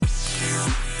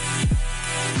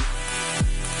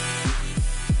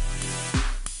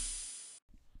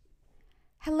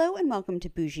Hello and welcome to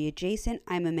Bougie Adjacent.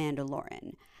 I'm Amanda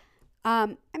Lauren.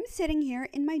 I'm sitting here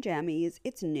in my jammies.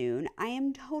 It's noon. I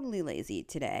am totally lazy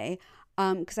today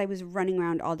because I was running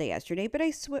around all day yesterday, but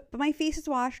my face is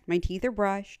washed, my teeth are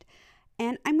brushed,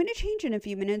 and I'm going to change in a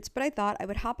few minutes, but I thought I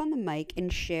would hop on the mic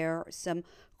and share some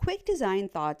quick design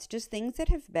thoughts, just things that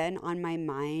have been on my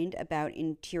mind about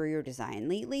interior design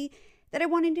lately that I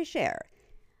wanted to share.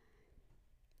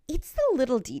 It's the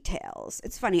little details.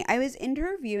 It's funny. I was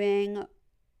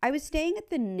staying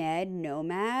at the Ned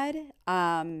Nomad,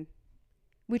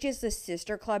 which is the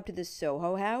sister club to the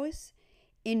Soho House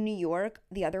in New York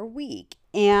the other week.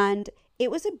 And it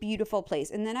was a beautiful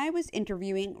place. And then I was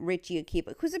interviewing Richie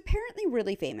Akiva, who's apparently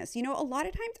really famous. You know, a lot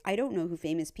of times I don't know who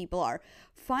famous people are.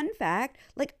 Fun fact,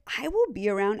 I will be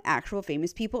around actual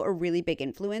famous people or really big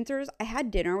influencers. I had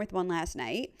dinner with one last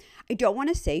night. I don't want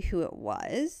to say who it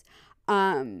was.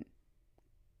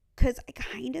 Because I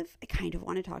kind of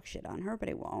want to talk shit on her, but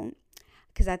I won't,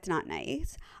 because that's not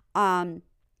nice.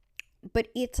 But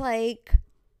it's like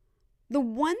the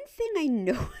one thing I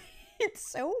know, it's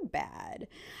so bad.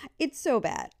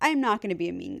 I'm not going to be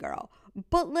a mean girl,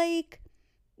 but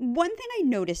one thing I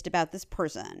noticed about this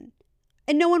person,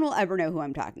 and no one will ever know who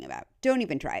I'm talking about. Don't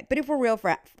even try it. But if we're real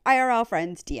IRL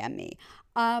friends, DM me.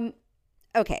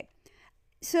 Okay,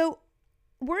 so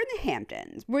we're in the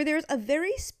Hamptons, where there's a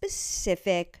very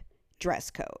specific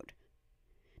dress code.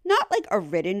 Not like a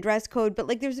written dress code,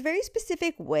 but there's a very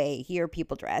specific way here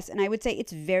people dress. And I would say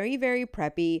it's very, very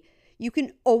preppy. You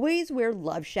can always wear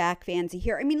Love Shack fancy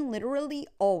here. I mean, literally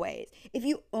always. If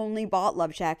you only bought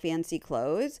Love Shack fancy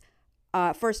clothes,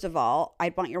 first of all,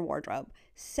 I'd want your wardrobe.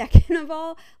 Second of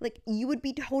all, you would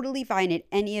be totally fine at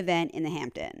any event in the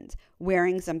Hamptons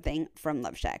wearing something from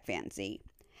Love Shack fancy.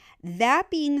 That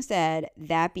being said,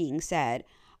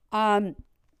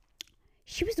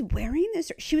 she was wearing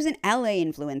this. She was an LA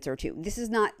influencer too. This is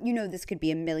not, this could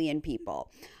be a million people.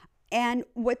 And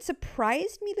what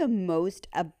surprised me the most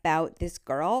about this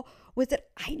girl was that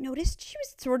I noticed she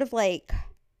was sort of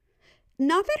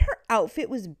not that her outfit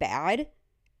was bad.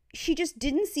 She just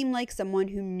didn't seem like someone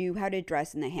who knew how to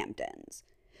dress in the Hamptons.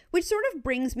 Which sort of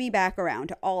brings me back around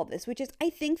to all of this, which is I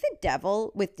think the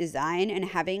devil with design and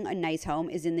having a nice home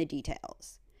is in the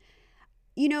details.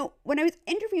 When I was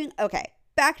interviewing,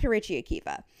 back to Richie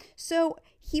Akiva. So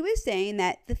he was saying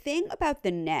that the thing about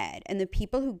the Ned and the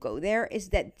people who go there is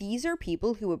that these are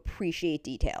people who appreciate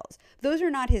details. Those are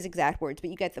not his exact words, but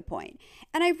you get the point.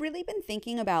 And I've really been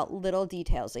thinking about little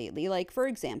details lately. For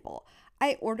example,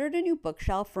 I ordered a new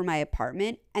bookshelf for my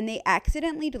apartment and they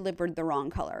accidentally delivered the wrong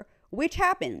color. Which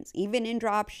happens even in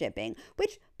drop shipping,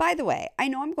 which, by the way, I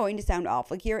know I'm going to sound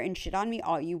awful here and shit on me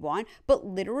all you want, but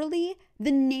literally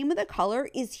the name of the color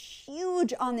is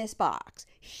huge on this box.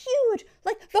 Huge,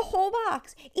 the whole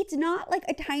box. It's not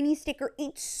a tiny sticker.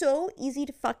 It's so easy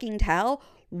to fucking tell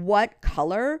what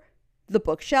color the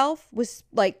bookshelf was,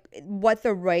 what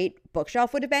the right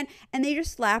bookshelf would have been, and they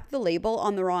just slapped the label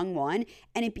on the wrong one,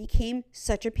 and it became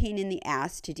such a pain in the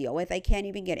ass to deal with. I can't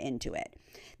even get into it.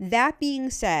 That being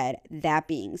said,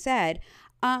 devil's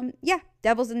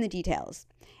in the details.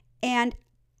 And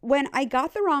when I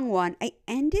got the wrong one, I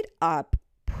ended up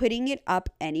putting it up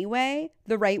anyway.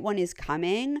 The right one is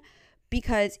coming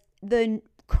because it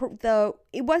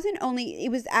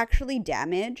was actually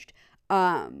damaged.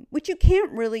 Which you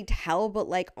can't really tell, but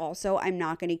also I'm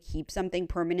not going to keep something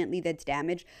permanently that's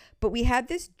damaged. But we had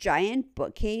this giant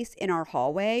bookcase in our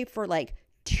hallway for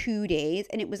 2 days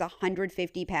and it was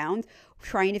 150 pounds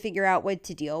trying to figure out what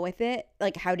to deal with it,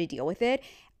 how to deal with it.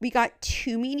 We got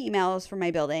 2 mean emails from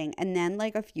my building and then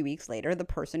a few weeks later the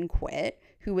person quit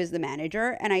who was the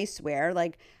manager. And I swear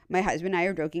my husband and I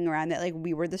are joking around that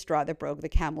we were the straw that broke the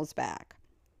camel's back.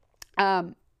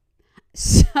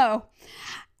 So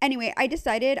anyway, I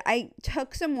decided I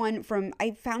found someone from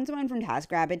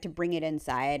TaskRabbit to bring it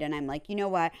inside. And I'm you know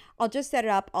what? I'll just set it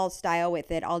up. I'll style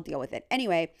with it. I'll deal with it.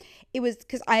 Anyway, it was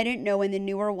because I didn't know when the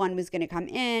newer one was going to come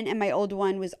in and my old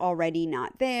one was already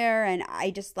not there. And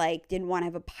I just didn't want to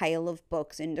have a pile of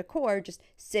books and decor just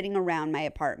sitting around my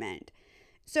apartment.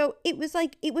 So it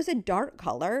was a dark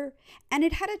color and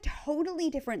it had a totally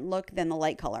different look than the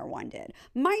light color one did.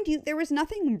 Mind you, there was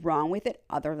nothing wrong with it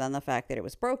other than the fact that it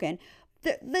was broken.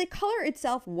 The color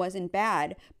itself wasn't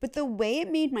bad, but the way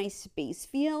it made my space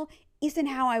feel isn't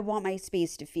how I want my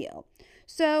space to feel.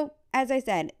 So, as I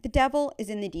said, the devil is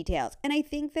in the details. And I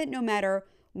think that no matter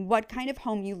what kind of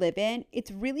home you live in,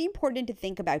 it's really important to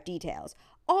think about details.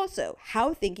 Also,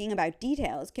 how thinking about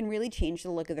details can really change the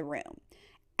look of the room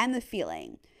and the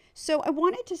feeling. So I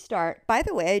wanted to start, by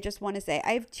the way, I just want to say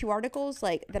I have 2 articles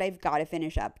that I've got to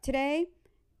finish up today,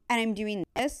 and I'm doing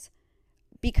this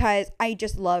because I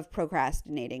just love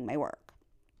procrastinating my work.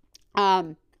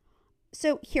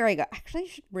 So here I go. Actually, I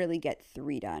should really get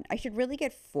 3 done. I should really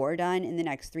get 4 done in the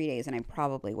next 3 days, and I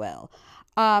probably will.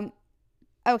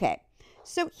 Okay.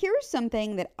 So here's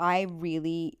something that I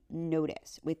really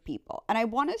notice with people. And I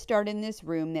want to start in this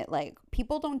room that like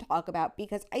people don't talk about,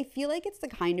 because I feel like it's the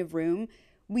kind of room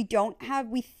we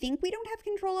think we don't have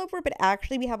control over, but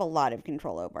actually we have a lot of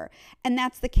control over. And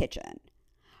that's the kitchen.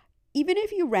 Even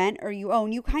if you rent or you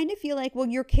own, you kind of feel like, well,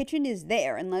 your kitchen is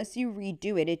there. Unless you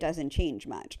redo it, it doesn't change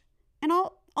much. And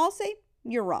I'll say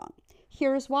you're wrong.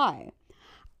 Here's why.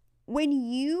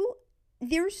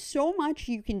 There's so much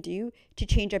you can do to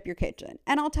change up your kitchen.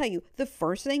 And I'll tell you, the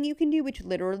first thing you can do, which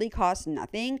literally costs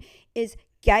nothing, is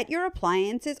get your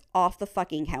appliances off the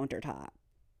fucking countertop.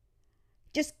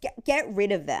 Just get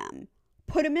rid of them.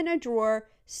 Put them in a drawer,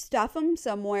 stuff them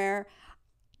somewhere.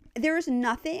 There's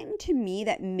nothing to me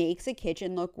that makes a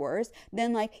kitchen look worse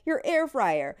than like your air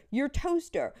fryer, your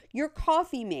toaster, your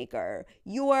coffee maker,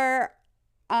 your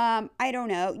I don't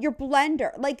know, your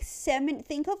blender, like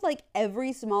think of like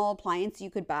every small appliance you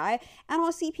could buy. And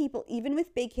I'll see people even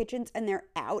with big kitchens and they're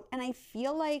out. And I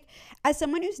feel like, as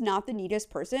someone who's not the neatest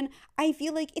person, I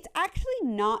feel like it's actually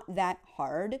not that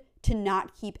hard to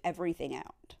not keep everything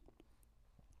out.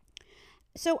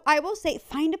 So I will say,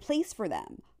 find a place for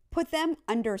them. Put them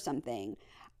under something.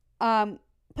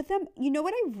 You know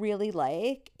what I really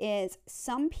like is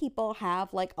some people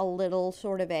have like a little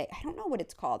sort of I don't know what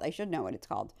it's called. I should know what it's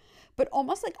called. But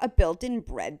almost like a built-in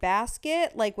bread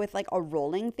basket, like with like a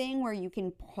rolling thing where you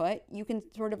can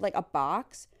sort of like a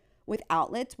box with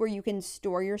outlets where you can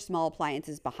store your small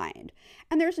appliances behind.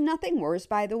 And there's nothing worse,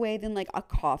 by the way, than like a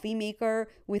coffee maker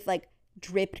with like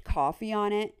dripped coffee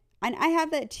on it. And I have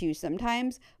that too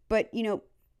sometimes, but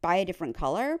buy a different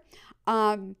color.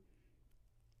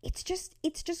 It's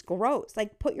just gross.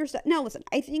 Like, put your stuff. Now, listen,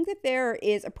 I think that there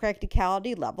is a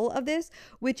practicality level of this,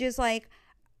 which is like,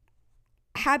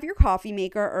 have your coffee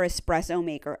maker or espresso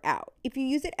maker out. If you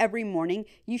use it every morning,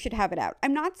 you should have it out.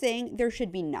 I'm not saying there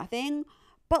should be nothing,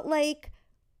 but like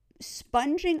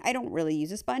sponging, I don't really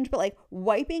use a sponge, but like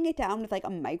wiping it down with like a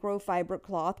microfiber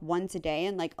cloth once a day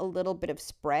and like a little bit of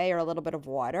spray or a little bit of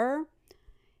water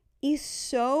is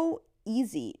so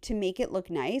easy to make it look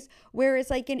nice,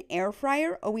 whereas like an air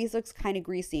fryer always looks kind of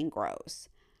greasy and gross.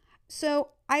 So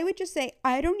I would just say,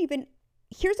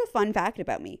 here's a fun fact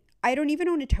about me. I don't even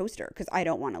own a toaster because I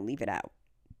don't want to leave it out.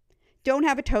 Don't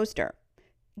have a toaster.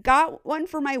 Got one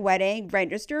for my wedding,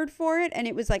 registered for it, and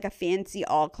it was like a fancy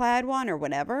all-clad one or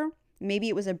whatever. Maybe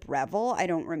it was a Breville, I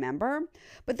don't remember.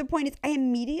 But the point is, I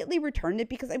immediately returned it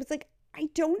because I was like, I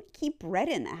don't keep bread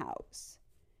in the house.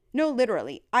 No,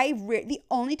 literally. The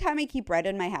only time I keep bread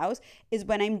in my house is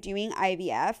when I'm doing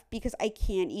IVF, because I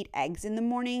can't eat eggs in the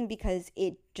morning because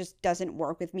it just doesn't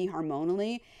work with me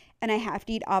hormonally. And I have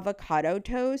to eat avocado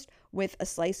toast with a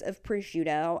slice of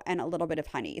prosciutto and a little bit of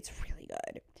honey. It's really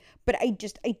good. But I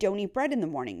don't eat bread in the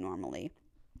morning normally.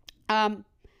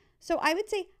 So I would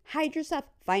say hide your stuff,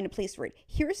 find a place for it.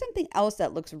 Here's something else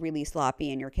that looks really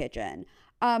sloppy in your kitchen.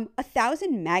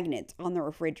 1,000 magnets on the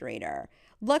refrigerator.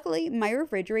 Luckily, my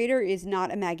refrigerator is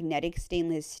not a magnetic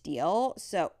stainless steel.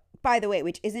 So, by the way,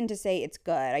 which isn't to say it's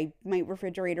good. My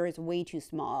refrigerator is way too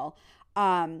small.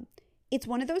 It's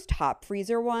one of those top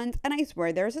freezer ones. And I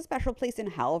swear there's a special place in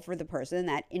hell for the person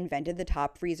that invented the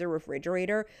top freezer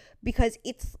refrigerator, because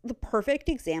it's the perfect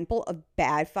example of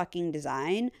bad fucking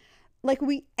design. Like,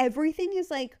 everything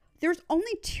is like, there's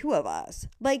only 2 of us.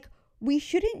 Like, we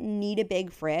shouldn't need a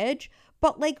big fridge,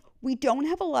 but like, we don't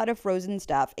have a lot of frozen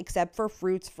stuff except for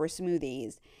fruits for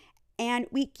smoothies. And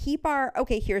we keep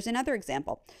okay, here's another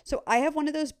example. So I have one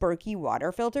of those Berkey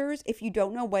water filters. If you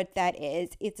don't know what that is,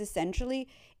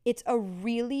 it's a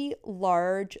really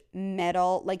large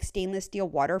metal, like stainless steel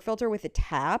water filter with a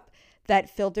tap that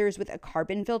filters with a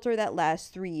carbon filter that lasts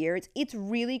 3 years. It's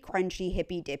really crunchy,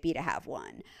 hippy dippy to have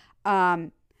one.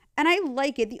 And I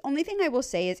like it. The only thing I will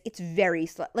say is it's very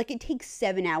slow. Like, it takes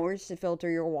 7 hours to filter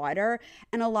your water.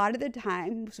 And a lot of the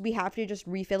times we have to just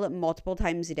refill it multiple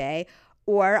times a day.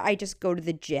 Or I just go to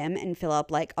the gym and fill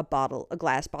up like a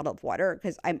glass bottle of water,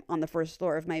 because I'm on the first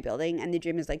floor of my building and the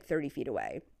gym is like 30 feet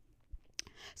away.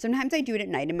 Sometimes I do it at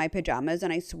night in my pajamas,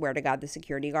 and I swear to God, the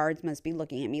security guards must be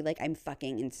looking at me like I'm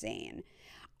fucking insane.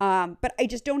 But I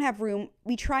just don't have room.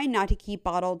 We try not to keep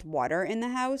bottled water in the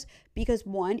house because,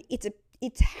 one, it's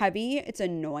heavy. It's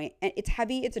annoying.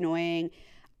 It's annoying.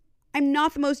 I'm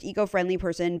not the most eco-friendly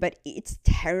person, but it's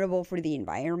terrible for the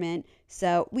environment.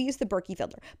 So we use the Berkey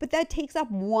filter. But that takes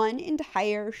up one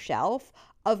entire shelf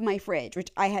of my fridge,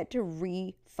 which I had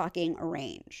to fucking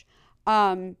arrange.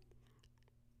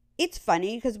 it's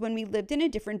funny because when we lived in a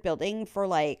different building for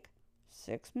like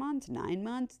 6 months, 9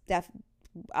 months,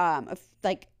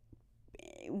 like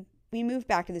we moved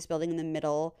back to this building in the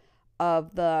middle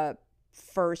of the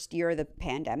first year of the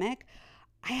pandemic.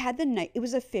 I had it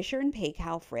was a Fisher and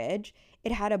Paykel fridge.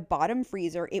 It had a bottom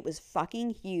freezer. It was fucking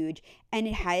huge. And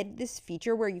it had this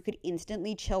feature where you could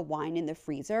instantly chill wine in the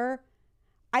freezer.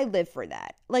 I live for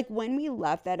that. Like when we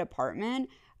left that apartment,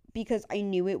 because I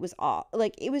knew it was all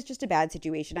like it was just a bad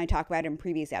situation. I talked about it in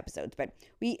previous episodes, but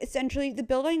the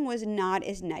building was not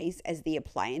as nice as the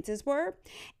appliances were.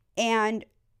 And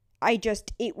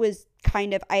it was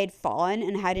kind of, I had fallen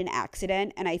and had an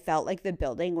accident, and I felt like the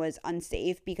building was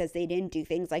unsafe because they didn't do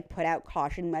things like put out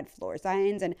caution wet floor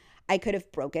signs, and I could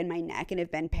have broken my neck and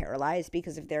have been paralyzed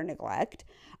because of their neglect.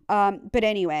 But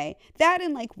anyway, that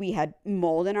and like we had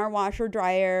mold in our washer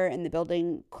dryer, and the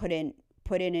building couldn't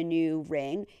put in a new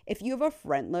ring. If you have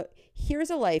a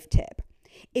here's a life tip.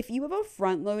 If you have a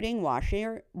front-loading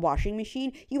washing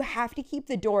machine, you have to keep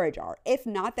the door ajar. If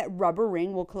not, that rubber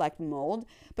ring will collect mold.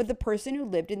 But the person who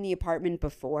lived in the apartment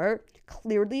before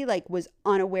clearly like was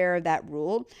unaware of that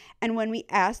rule. And when we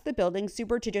asked the building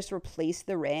super to just replace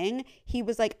the ring, he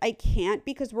was like, I can't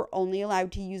because we're only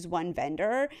allowed to use one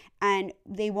vendor and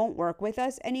they won't work with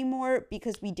us anymore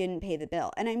because we didn't pay the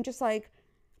bill. And I'm just like,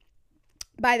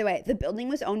 by the way, the building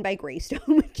was owned by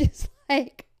Greystone, which is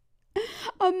like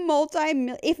a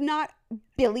if not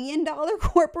billion-dollar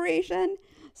corporation.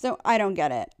 So I don't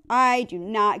get it. I do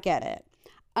not get it.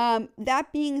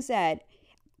 That being said,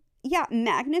 yeah,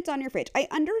 magnets on your fridge. I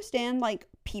understand like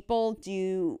people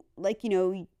do, like, you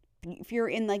know, if you're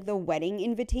in like the wedding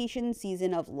invitation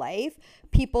season of life,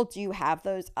 people do have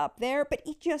those up there, but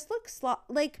it just looks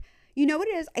like, you know what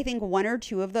it is? I think one or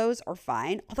two of those are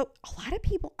fine. Although a lot of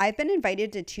people, I've been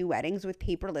invited to 2 weddings with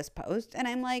paperless post, and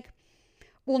I'm like,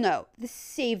 well, no, the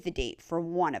save the date for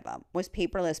one of them was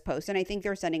paperless post, and I think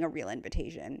they're sending a real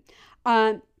invitation.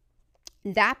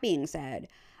 That being said,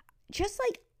 just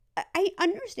like, I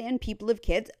understand people have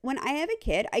kids. When I have a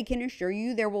kid, I can assure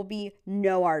you there will be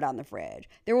no art on the fridge.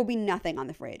 There will be nothing on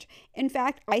the fridge. In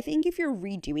fact, I think if you're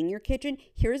redoing your kitchen,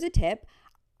 here's a tip.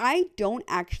 I don't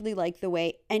actually like the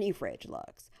way any fridge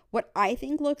looks. What I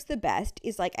think looks the best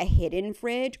is like a hidden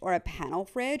fridge or a panel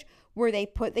fridge where they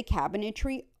put the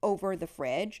cabinetry over the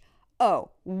fridge.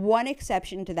 Oh, one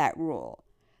exception to that rule.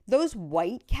 Those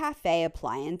white cafe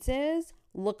appliances,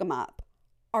 look them up,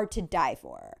 are to die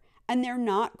for. And they're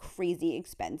not crazy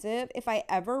expensive. If I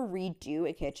ever redo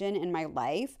a kitchen in my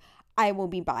life, I will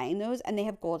be buying those, and they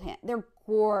have gold hand. They're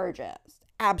gorgeous.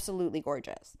 Absolutely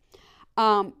gorgeous.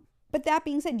 But that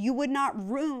being said, you would not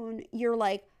ruin your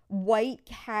like white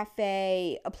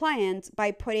cafe appliance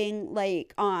by putting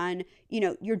like on, you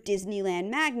know, your Disneyland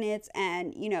magnets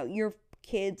and, you know, your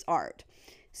kids' art.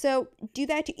 So do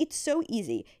that too. It's so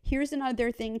easy. Here's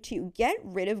another thing to get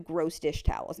rid of gross dish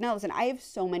towels. Now listen, I have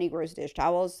so many gross dish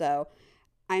towels, so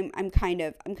I'm kind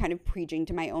of preaching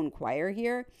to my own choir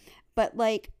here, but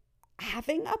like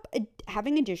having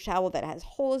a dish towel that has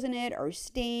holes in it or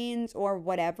stains or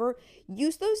whatever,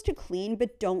 use those to clean,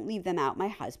 but don't leave them out. My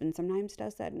husband sometimes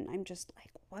does that, and I'm just like,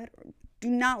 what? Do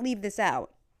not leave this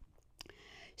out.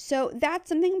 So that's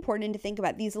something important to think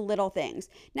about, these little things.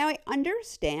 Now I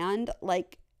understand,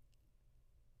 like,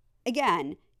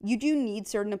 again, you do need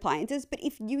certain appliances, but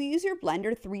if you use your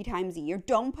blender 3 times a year,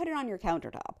 don't put it on your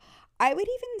countertop. I would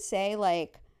even say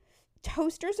like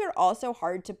toasters are also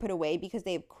hard to put away because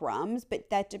they have crumbs, but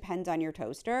that depends on your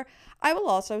toaster. I will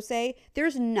also say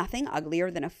there's nothing uglier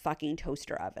than a fucking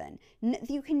toaster oven.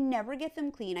 You can never get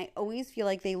them clean. I always feel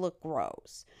like they look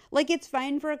gross. Like it's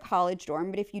fine for a college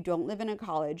dorm, but if you don't live in a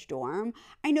college dorm,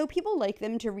 I know people like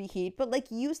them to reheat, but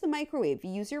like use the microwave,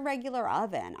 use your regular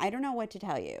oven. I don't know what to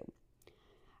tell you.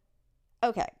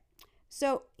 Okay,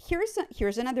 so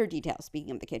here's another detail,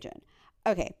 speaking of the kitchen.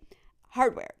 Okay,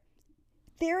 hardware.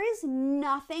 There is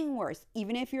nothing worse,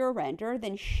 even if you're a renter,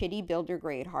 than shitty builder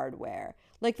grade hardware.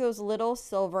 Like those little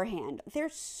silver hand. They're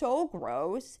so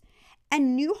gross.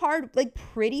 And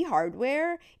pretty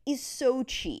hardware is so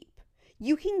cheap.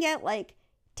 You can get like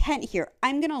 10 here.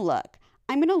 I'm going to look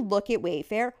at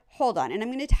Wayfair. Hold on. And I'm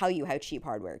going to tell you how cheap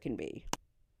hardware can be.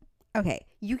 Okay.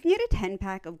 You can get a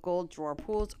 10-pack of gold drawer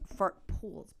pulls for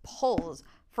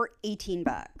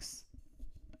 $18.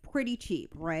 Pretty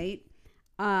cheap, right?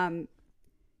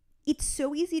 It's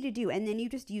so easy to do, and then you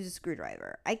just use a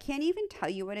screwdriver. I can't even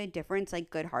tell you what a difference like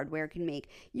good hardware can make.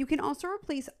 You can also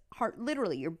replace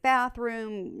literally your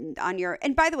bathroom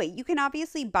and by the way, you can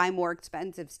obviously buy more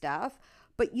expensive stuff,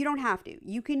 but you don't have to.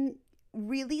 You can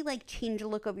really like change the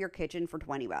look of your kitchen for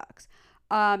 $20.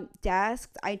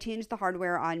 Desks, I changed the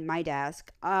hardware on my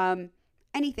desk.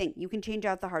 Anything. You can change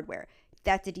out the hardware.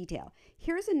 That's a detail.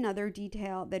 Here's another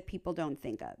detail that people don't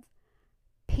think of.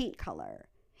 Paint color.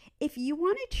 If you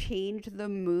want to change the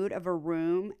mood of a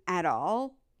room at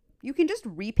all, you can just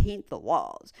repaint the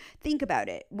walls. Think about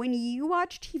it. When you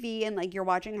watch TV and like you're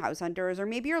watching House Hunters, or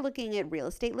maybe you're looking at real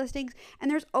estate listings,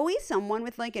 and there's always someone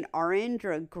with like an orange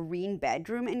or a green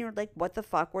bedroom, and you're like, what the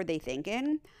fuck were they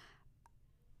thinking?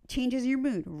 Changes your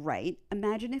mood, right?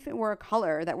 Imagine if it were a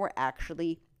color that were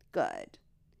actually good.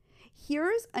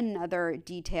 Here's another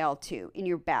detail too in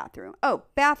your bathroom. Oh,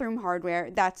 bathroom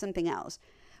hardware, that's something else.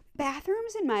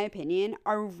 Bathrooms, in my opinion,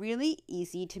 are really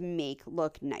easy to make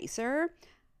look nicer.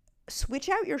 Switch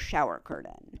out your shower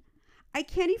curtain. I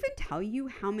can't even tell you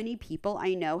how many people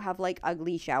I know have like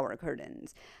ugly shower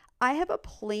curtains. I have a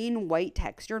plain white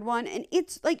textured one, and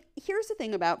it's like, here's the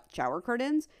thing about shower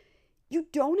curtains. You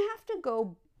don't have to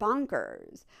go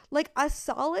bonkers. Like a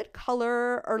solid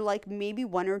color or like maybe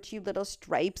one or two little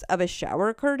stripes of a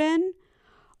shower curtain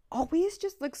always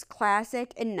just looks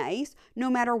classic and nice no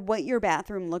matter what your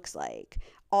bathroom looks like.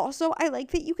 Also, I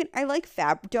like that I like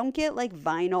don't get like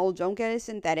vinyl, don't get a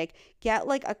synthetic, get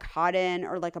like a cotton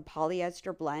or like a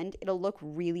polyester blend. It'll look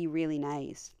really, really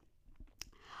nice.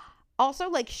 Also,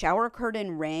 like shower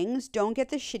curtain rings, don't get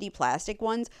the shitty plastic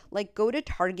ones. Like go to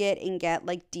Target and get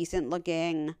like decent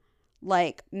looking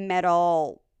like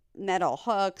metal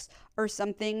hooks or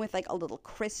something with like a little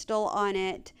crystal on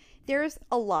it. There's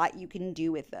a lot you can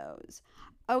do with those.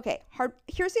 Okay,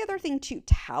 here's the other thing too.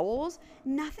 Towels,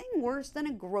 nothing worse than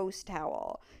a gross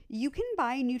towel. You can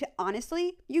buy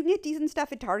honestly, you can get decent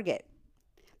stuff at Target.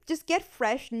 Just get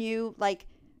fresh new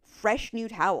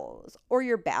towels, or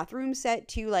your bathroom set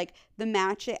too, like the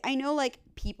match. I know like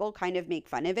people kind of make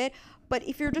fun of it, but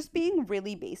if you're just being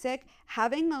really basic,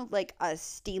 having a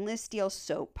stainless steel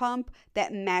soap pump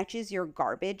that matches your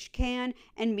garbage can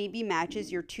and maybe matches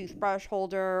your toothbrush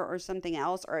holder or something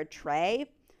else, or a tray,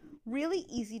 really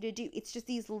easy to do. It's just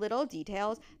these little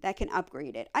details that can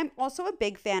upgrade it. I'm also a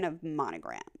big fan of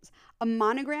monograms. A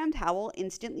monogram towel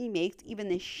instantly makes even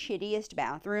the shittiest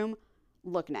bathroom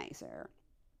look nicer.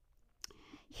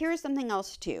 Here's something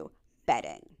else too.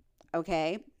 Bedding.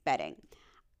 Okay? Bedding.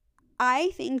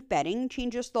 I think bedding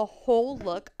changes the whole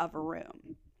look of a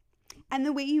room. And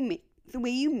the way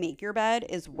you make your bed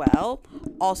as well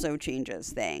also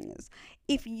changes things.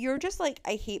 If you're just like,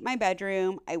 I hate my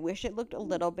bedroom, I wish it looked a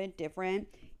little bit different,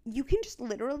 you can just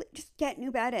literally just get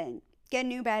new bedding. Get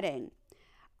new bedding.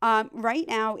 Right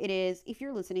now it is, if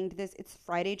you're listening to this, it's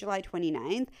Friday, July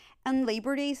 29th, and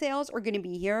Labor Day sales are going to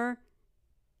be here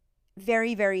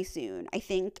very, very soon. I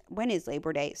think, when is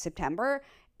Labor Day? September?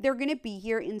 They're going to be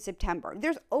here in September.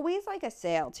 There's always like a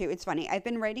sale too. It's funny. I've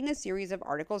been writing a series of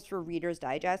articles for Reader's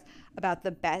Digest about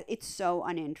the best, it's so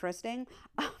uninteresting,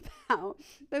 about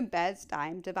the best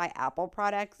time to buy Apple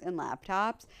products and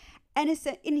laptops. And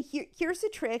here's the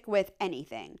trick with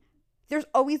anything. There's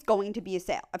always going to be a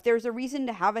sale. If there's a reason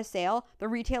to have a sale, the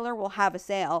retailer will have a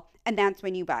sale, and that's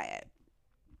when you buy it.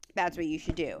 That's what you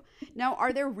should do. Now,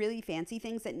 are there really fancy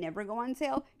things that never go on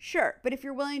sale? Sure. But if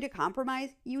you're willing to compromise,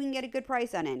 you can get a good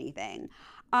price on anything.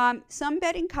 Some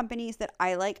bedding companies that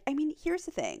I like, I mean, here's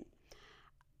the thing.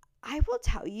 I will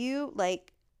tell you,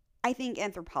 like, I think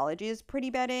Anthropologie is pretty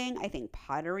bedding. I think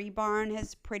Pottery Barn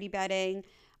has pretty bedding.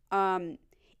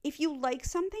 If you like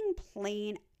something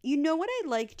plain, you know what I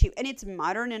like too, and it's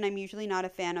modern, and I'm usually not a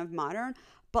fan of modern,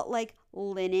 but like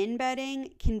linen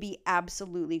bedding can be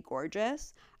absolutely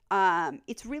gorgeous.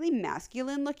 It's really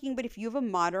masculine looking, but if you have a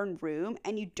modern room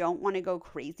and you don't want to go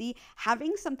crazy,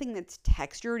 having something that's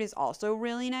textured is also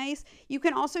really nice. You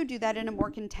can also do that in a more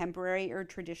contemporary or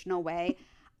traditional way.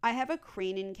 I have a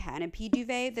crane and canopy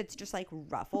duvet that's just like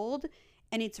ruffled,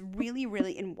 and it's really,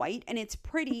 really in white, and it's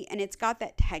pretty, and it's got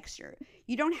that texture.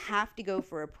 You don't have to go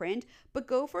for a print, but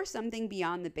go for something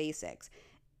beyond the basics.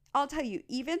 I'll tell you,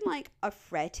 even like a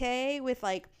frette with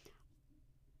like,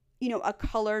 you know, a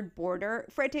colored border.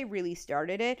 Frette really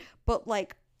started it, but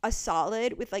like a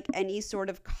solid with like any sort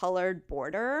of colored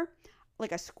border,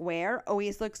 like a square,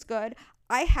 always looks good.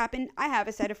 I have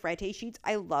a set of Frette sheets.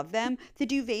 I love them. The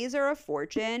duvets are a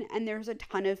fortune, and there's a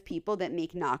ton of people that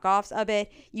make knockoffs of it.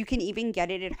 You can even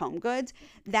get it at Home Goods.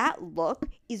 That look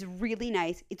is really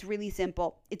nice. It's really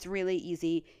simple. It's really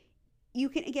easy. You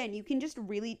can just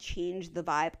really change the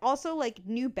vibe. Also, like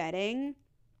new bedding,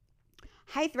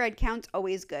 high thread count's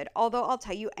always good. Although I'll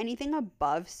tell you, anything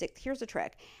above here's a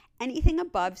trick. Anything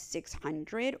above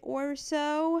 600 or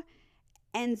so,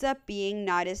 ends up being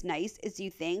not as nice as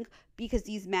you think because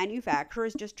these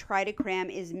manufacturers just try to cram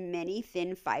as many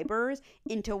thin fibers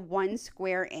into 1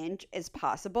 square inch as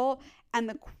possible. And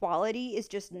the quality is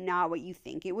just not what you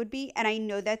think it would be. And I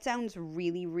know that sounds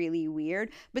really, really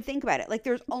weird, but think about it. Like,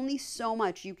 there's only so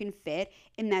much you can fit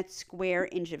in that square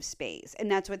inch of space. And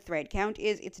that's what thread count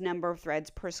is. It's number of threads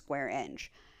per square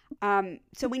inch.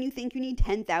 So when you think you need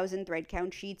 10,000 thread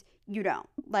count sheets, you don't.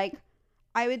 Like,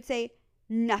 I would say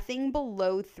nothing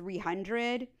below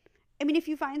 300. I mean, if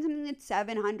you find something that's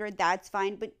 700, that's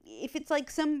fine. But if it's like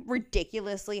some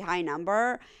ridiculously high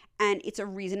number and it's a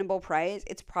reasonable price,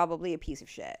 it's probably a piece of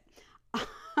shit.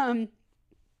 But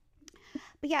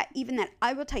yeah, even that,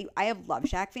 I will tell you, I have Love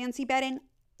Shack fancy bedding.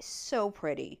 So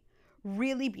pretty.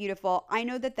 Really beautiful. I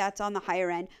know that that's on the higher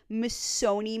end.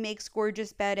 Missoni makes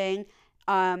gorgeous bedding.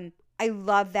 I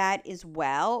love that as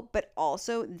well, but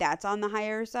also that's on the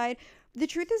higher side. The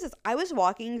truth is I was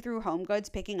walking through Home Goods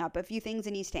picking up a few things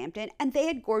in East Hampton and they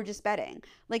had gorgeous bedding.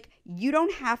 Like, you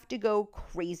don't have to go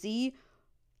crazy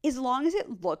as long as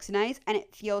it looks nice and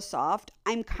it feels soft.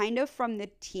 I'm kind of from the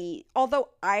team, although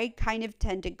I kind of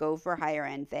tend to go for higher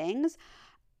end things.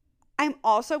 I'm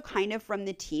also kind of from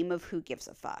the team of who gives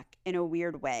a fuck in a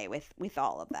weird way with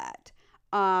all of that.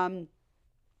 I'll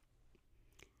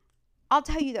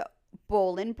tell you though,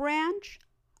 Boll and Branch,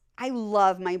 I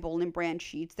love my Boll and Branch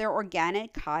sheets. They're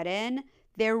organic cotton.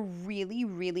 They're really,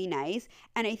 really nice.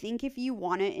 And I think if you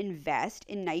want to invest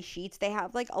in nice sheets, they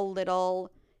have like a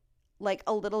little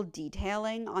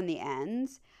detailing on the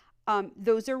ends.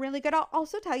 Those are really good. I'll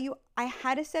also tell you, I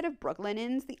had a set of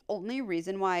Brooklinens. The only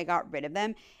reason why I got rid of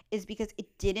them is because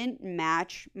it didn't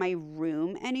match my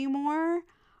room anymore.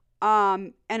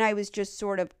 And I was just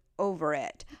sort of over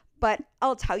it. But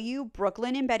I'll tell you,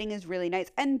 Brooklinen bedding is really nice.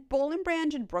 And Boll and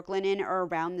Branch and Brooklinen are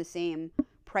around the same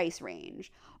price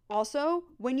range. Also,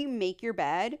 when you make your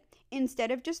bed,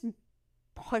 instead of just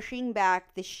pushing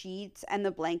back the sheets and the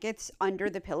blankets under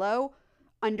the pillows,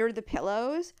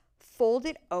 fold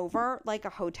it over like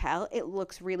a hotel. It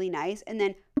looks really nice. And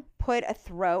then put a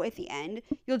throw at the end.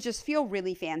 You'll just feel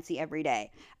really fancy every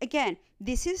day. Again,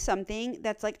 this is something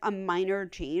that's like a minor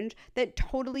change that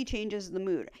totally changes the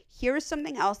mood. Here's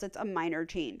something else that's a minor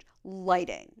change.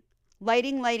 Lighting.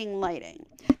 Lighting.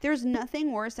 There's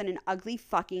nothing worse than an ugly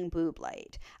fucking boob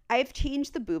light. I've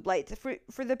changed the boob lights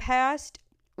for the past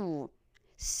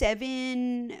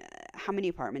 7, how many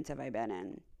apartments have I been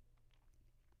in?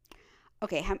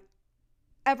 Okay,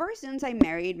 ever since I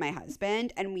married my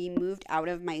husband and we moved out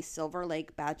of my Silver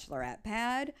Lake bachelorette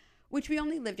pad, which we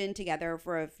only lived in together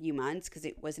for a few months because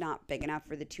it was not big enough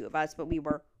for the two of us, but we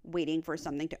were waiting for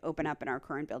something to open up in our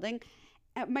current building.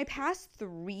 At my past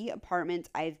 3 apartments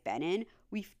I've been in,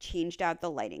 we've changed out the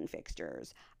lighting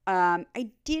fixtures. I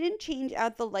didn't change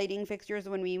out the lighting fixtures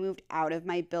when we moved out of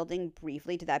my building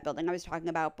briefly to that building I was talking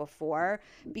about before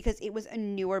because it was a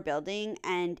newer building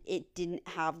and it didn't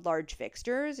have large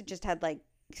fixtures. It just had like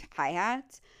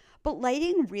hi-hats. But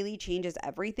lighting really changes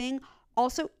everything.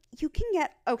 Also, you can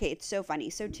get, okay, it's so funny.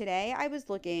 So today I was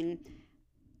looking,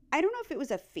 I don't know if it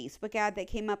was a Facebook ad that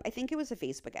came up. I think it was a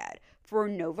Facebook ad for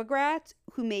Novogratz,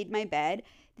 who made my bed.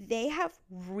 They have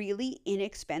really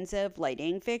inexpensive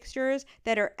lighting fixtures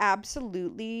that are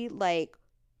absolutely like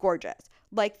gorgeous.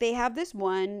 Like they have this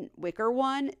one wicker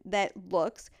one that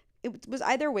looks, it was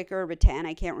either wicker or rattan,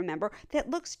 I can't remember, that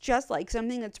looks just like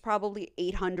something that's probably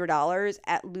 $800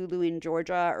 at Lulu in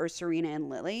Georgia or Serena and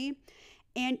Lily.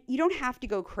 And you don't have to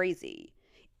go crazy.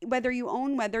 Whether you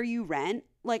own, whether you rent,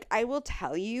 like I will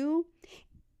tell you,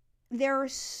 there are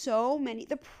so many,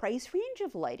 the price range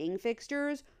of lighting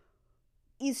fixtures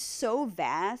is so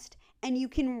vast and you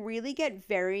can really get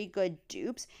very good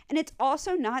dupes. And it's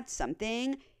also not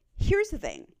something, here's the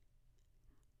thing.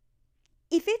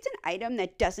 If it's an item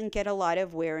that doesn't get a lot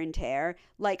of wear and tear,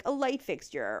 like a light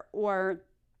fixture or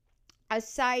a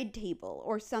side table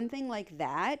or something like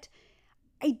that,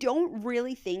 I don't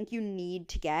really think you need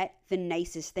to get the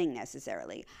nicest thing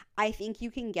necessarily. I think you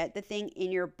can get the thing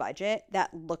in your budget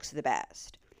that looks the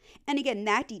best. And again,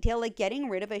 that detail, like getting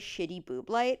rid of a shitty boob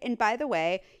light. And by the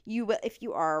way, you will, if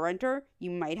you are a renter,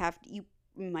 you might have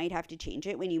to change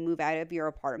it when you move out of your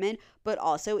apartment. But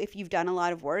also, if you've done a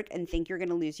lot of work and think you're going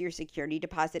to lose your security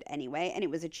deposit anyway, and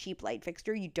it was a cheap light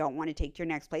fixture you don't want to take to your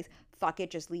next place, fuck it,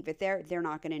 just leave it there. They're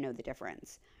not going to know the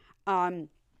difference.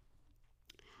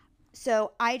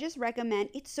 So I just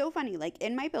recommend, it's so funny, like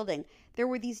in my building, there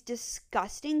were these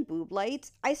disgusting boob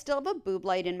lights. I still have a boob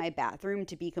light in my bathroom,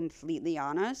 to be completely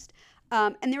honest.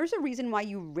 And there's a reason why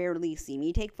you rarely see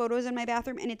me take photos in my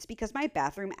bathroom, and it's because my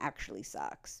bathroom actually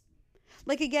sucks.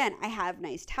 Like, again, I have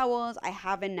nice towels. I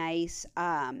have a nice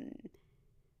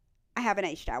I have a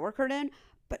nice shower curtain,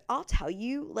 but I'll tell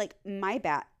you, like, my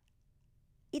bath,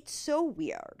 it's so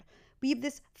weird. We have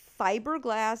this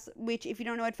fiberglass, which, if you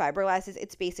don't know what fiberglass is,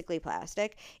 it's basically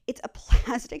plastic. It's a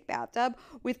plastic bathtub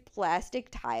with plastic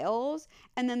tiles,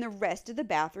 and then the rest of the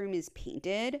bathroom is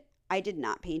painted. I did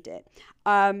not paint it.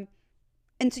 And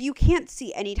so you can't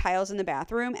see any tiles in the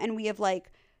bathroom, and we have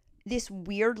like this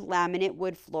weird laminate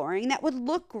wood flooring that would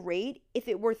look great if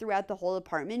it were throughout the whole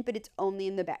apartment, but it's only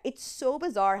in the back. It's so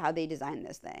bizarre how they designed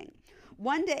this thing.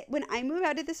 One day when I move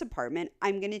out of this apartment,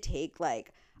 I'm gonna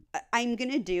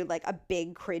do like a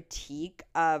big critique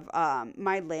of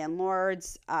my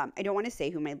landlord's. I don't want to say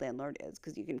who my landlord is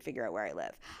because you can figure out where I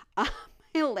live.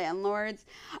 My landlord's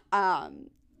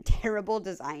terrible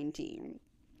design team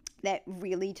that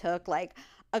really took like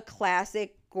a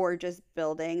classic gorgeous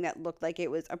building that looked like it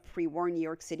was a pre-war New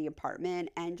York City apartment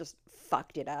and just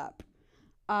fucked it up.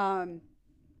 Um,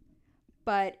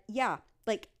 but yeah,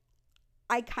 like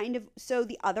so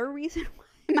the other reason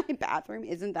why my bathroom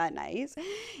isn't that nice,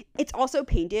 it's also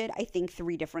painted, I think,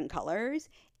 3 different colors,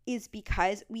 is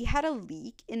because we had a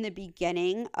leak in the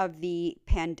beginning of the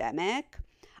pandemic.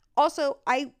 Also,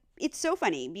 it's so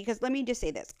funny because let me just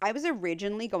say this. I was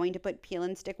originally going to put peel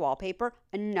and stick wallpaper,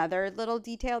 another little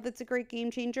detail that's a great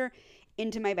game changer,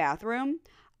 into my bathroom.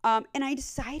 And I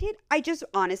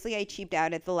cheaped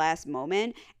out at the last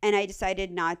moment and I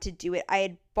decided not to do it. I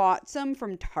had bought some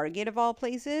from Target of all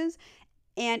places,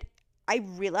 and I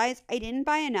realized I didn't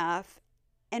buy enough.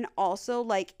 And also,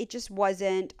 like, it just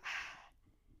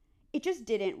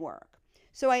didn't work.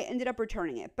 So I ended up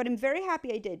returning it. But I'm very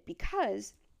happy I did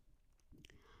because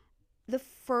the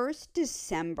first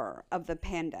December of the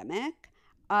pandemic,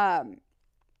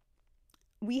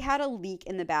 we had a leak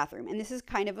in the bathroom. And this is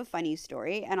kind of a funny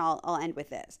story, and I'll end with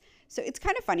this. So it's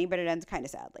kind of funny, but it ends kind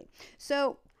of sadly.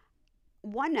 So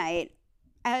one night,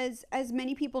 as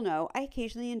many people know, I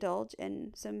occasionally indulge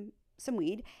in some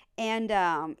weed, and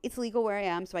it's legal where I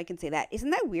am, so I can say that. Isn't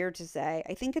that weird to say?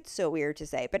 I think it's so weird to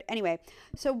say. But anyway,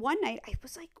 so one night I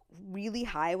was like really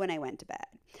high when I went to bed,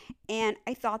 and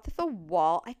I thought that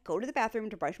I go to the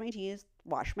bathroom to brush my teeth,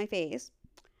 wash my face,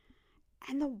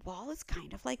 and the wall is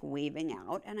kind of like waving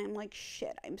out, and I'm like,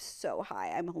 shit, I'm so high,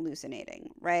 I'm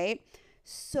hallucinating, right?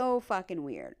 So fucking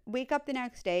weird. Wake up the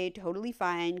next day, totally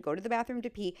fine, go to the bathroom to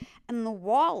pee, and the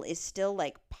wall is still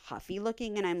like puffy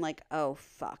looking, and I'm like, oh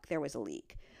fuck, there was a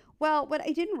leak. Well, what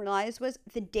I didn't realize was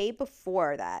the day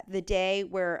before that, the day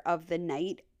of the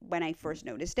night when I first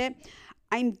noticed it,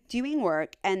 I'm doing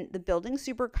work, and the building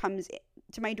super comes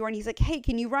to my door, and he's like, hey,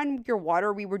 can you run your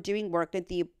water? We were doing work at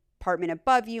the apartment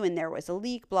above you, and there was a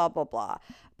leak, blah, blah, blah.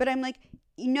 But I'm like,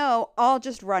 I'll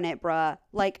just run it, bruh.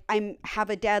 Like,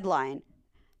 have a deadline.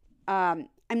 I'm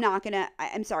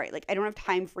sorry, like, I don't have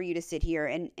time for you to sit here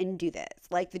and do this.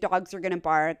 Like, the dogs are gonna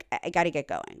bark. I gotta get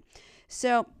going.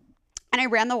 So, and I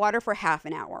ran the water for half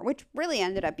an hour, which really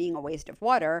ended up being a waste of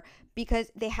water because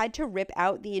they had to rip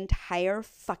out the entire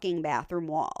fucking bathroom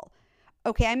wall.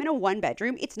 Okay, I'm in a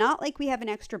 1-bedroom. It's not like we have an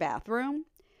extra bathroom.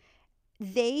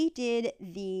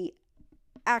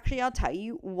 Actually, I'll tell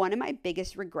you, one of my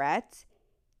biggest regrets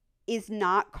is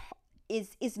not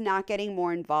getting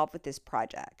more involved with this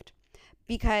project,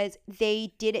 because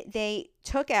they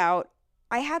took out,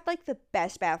 I had like the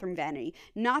best bathroom vanity.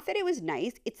 Not that it was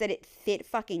nice, it's that it fit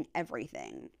fucking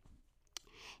everything.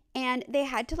 And they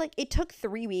had to, like, it took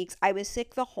 3 weeks. I was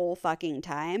sick the whole fucking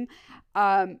time.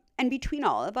 And between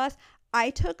all of us, I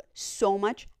took so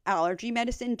much allergy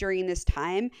medicine during this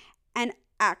time. And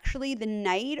actually a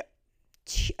night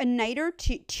or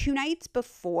two nights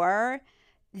before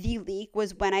the leak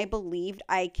was when I believed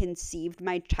I conceived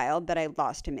my child that I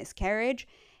lost to miscarriage.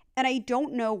 And I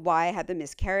don't know why I had the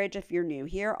miscarriage if you're new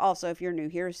here. Also, if you're new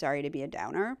here, sorry to be a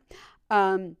downer.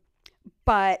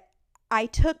 But I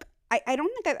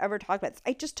don't think I've ever talked about this.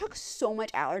 I just took so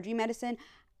much allergy medicine,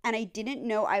 and I didn't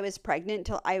know I was pregnant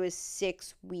till I was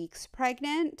 6 weeks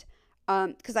pregnant,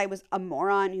 because I was a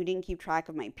moron who didn't keep track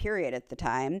of my period at the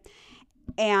time.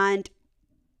 And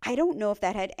I don't know if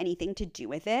that had anything to do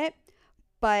with it,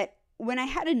 but when I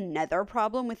had another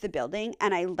problem with the building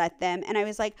and I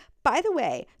was like, by the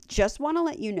way, just want to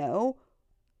let you know,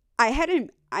 I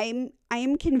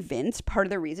am convinced part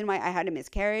of the reason why I had a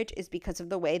miscarriage is because of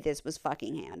the way this was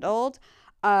fucking handled.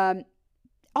 All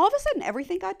of a sudden,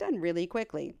 everything got done really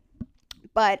quickly.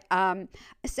 But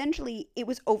essentially, it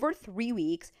was over 3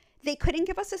 weeks. They couldn't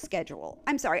give us a schedule.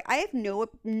 I'm sorry. I have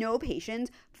no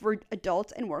patience for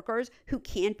adults and workers who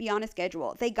can't be on a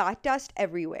schedule. They got dust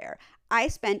everywhere.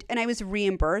 And I was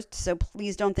reimbursed, so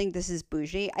please don't think this is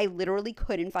bougie. I literally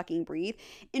couldn't fucking breathe.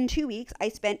 In 2 weeks, I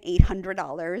spent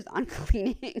 $800 on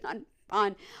cleaning, on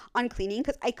on cleaning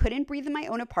because I couldn't breathe in my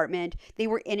own apartment. They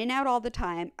were in and out all the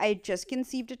time. I had just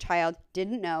conceived a child,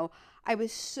 didn't know. I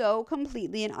was so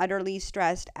completely and utterly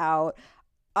stressed out.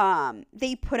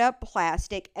 They put up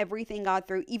plastic, everything got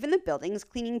through. Even the buildings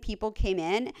cleaning people came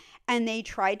in and they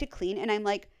tried to clean, and I'm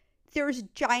like, there's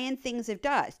giant things of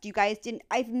dust. You guys didn't,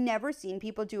 I've never seen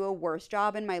people do a worse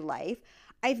job in my life.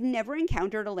 I've never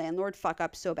encountered a landlord fuck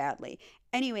up so badly.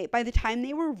 Anyway, by the time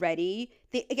they were ready,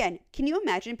 again, can you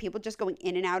imagine people just going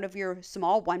in and out of your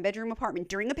small 1-bedroom apartment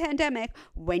during a pandemic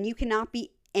when you cannot be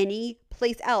any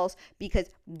place else? Because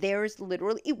there's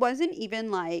literally, it wasn't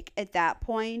even like at that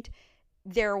point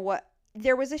there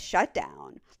was a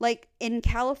shutdown. Like in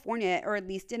California, or at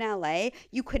least in LA,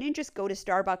 you couldn't just go to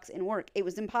Starbucks and work. It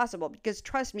was impossible because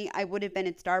trust me, I would have been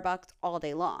at Starbucks all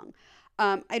day long.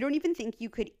 I don't even think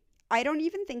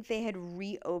they had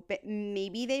reopened.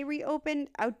 Maybe they reopened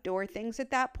outdoor things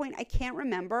at that point. I can't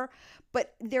remember,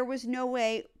 but there was no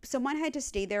way. Someone had to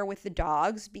stay there with the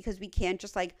dogs because we can't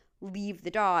just like leave the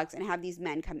dogs and have these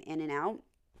men come in and out.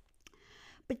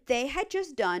 But they had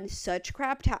just done such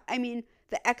crap. I mean,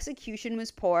 the execution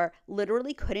was poor,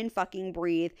 literally couldn't fucking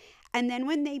breathe. And then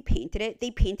when they painted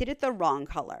it the wrong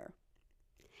color.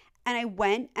 And I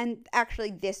went, and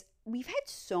actually we've had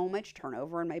so much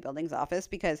turnover in my building's office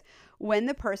because when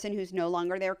the person who's no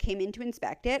longer there came in to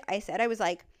inspect it, I was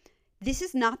like, this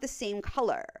is not the same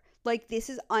color. Like, this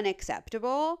is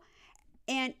unacceptable.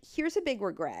 And here's a big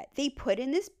regret. They put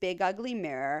in this big ugly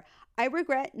mirror. I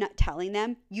regret not telling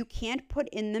them you can't put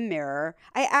in the mirror.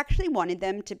 I actually wanted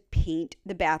them to paint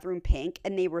the bathroom pink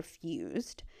and they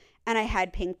refused. And I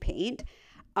had pink paint.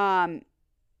 And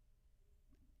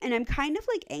I'm kind of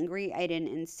like angry I didn't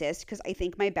insist because I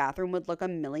think my bathroom would look a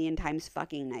million times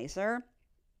fucking nicer.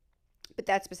 But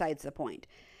that's besides the point.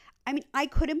 I mean, I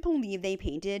couldn't believe they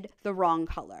painted the wrong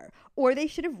color. Or they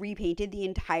should have repainted the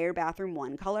entire bathroom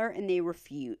one color and they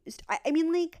refused. I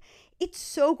mean, like, it's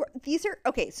so...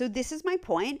 Okay, so this is my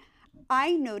point.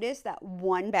 I noticed that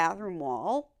one bathroom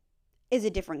wall is a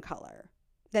different color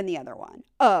than the other one.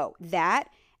 Oh, that...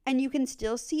 And you can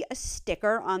still see a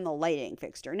sticker on the lighting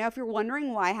fixture. Now, if you're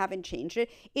wondering why I haven't changed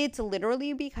it, it's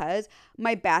literally because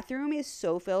my bathroom is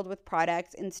so filled with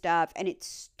products and stuff and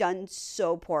it's done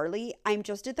so poorly. I'm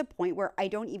just at the point where I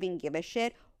don't even give a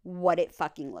shit what it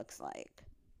fucking looks like.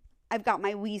 I've got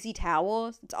my Wheezy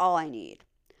towels. It's all I need.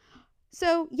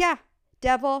 So, yeah,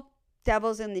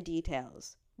 devil's in the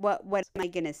details. What am I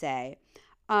going to say?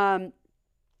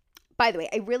 By the way,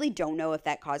 I really don't know if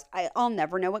that caused, I'll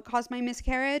never know what caused my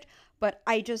miscarriage, but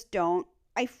I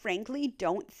frankly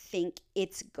don't think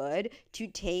it's good to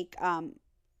take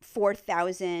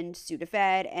 4,000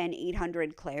 Sudafed and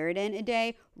 800 Claritin a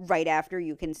day right after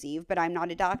you conceive, but I'm not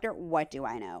a doctor. What do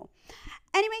I know?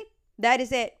 Anyway, that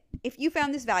is it. If you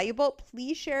found this valuable,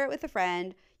 please share it with a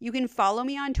friend. You can follow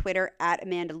me on Twitter at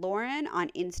Amanda Lauren, on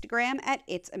Instagram at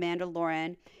It's Amanda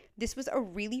Lauren. This was a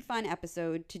really fun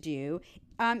episode to do.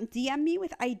 DM me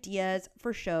with ideas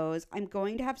for shows. I'm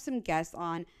going to have some guests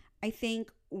on. I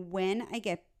think when I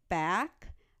get back,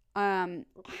 I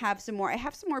have some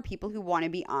more people who want to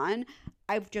be on.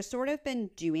 I've just sort of been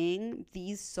doing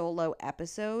these solo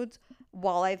episodes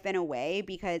while I've been away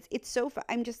because it's so fun.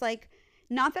 I'm just like,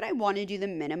 not that I want to do the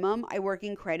minimum. I work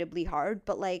incredibly hard,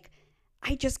 but like,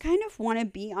 I just kind of want to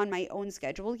be on my own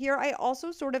schedule here. I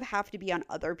also sort of have to be on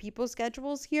other people's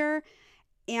schedules here,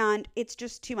 and it's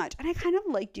just too much. And I kind of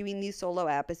like doing these solo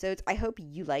episodes. I hope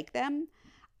you like them.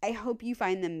 I hope you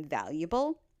find them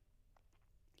valuable.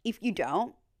 If you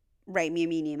don't, write me a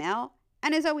mean email.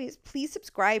 And as always, please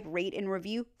subscribe, rate, and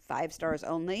review. 5 stars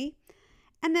only.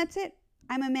 And that's it.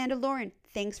 I'm Amanda Lauren.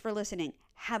 Thanks for listening.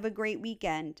 Have a great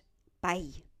weekend.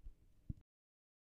 Bye.